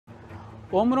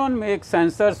Omron makes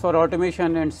sensors for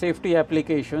automation and safety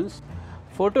applications.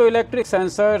 Photoelectric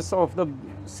sensors of the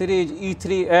series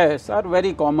E3s are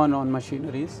very common on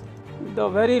machineries. The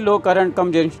very low current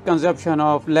consumption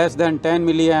of less than 10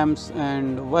 milliamps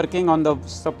and working on the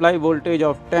supply voltage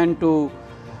of 10 to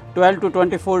 12 to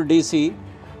 24 DC,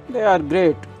 they are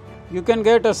great. You can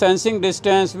get a sensing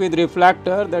distance with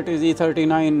reflector, that is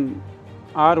E39R1,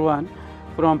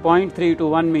 from 0.3 to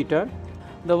 1 meter.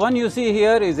 The one you see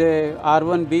here is a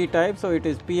R1B type, so it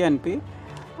is PNP,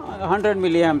 100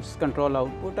 milliamps control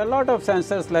output. A lot of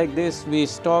sensors like this we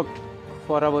stock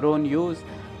for our own use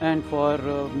and for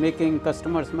making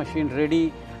customers' machine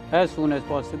ready as soon as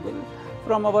possible.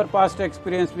 From our past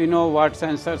experience, we know what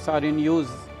sensors are in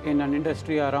use in an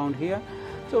industry around here,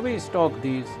 so we stock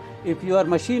these. If your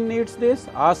machine needs this,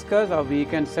 ask us, or we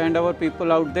can send our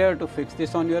people out there to fix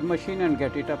this on your machine and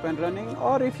get it up and running.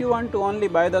 Or if you want to only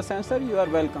buy the sensor, you are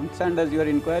welcome. Send us your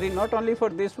inquiry, not only for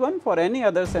this one, for any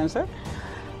other sensor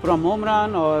from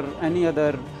Omron or any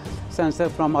other sensor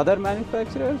from other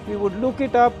manufacturers. We would look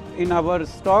it up in our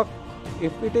stock.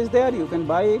 If it is there, you can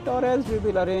buy it, or else we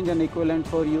will arrange an equivalent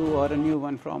for you or a new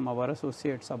one from our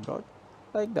associates abroad.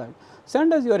 Like that.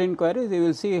 Send us your inquiries, we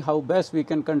will see how best we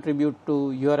can contribute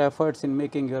to your efforts in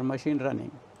making your machine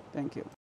running. Thank you.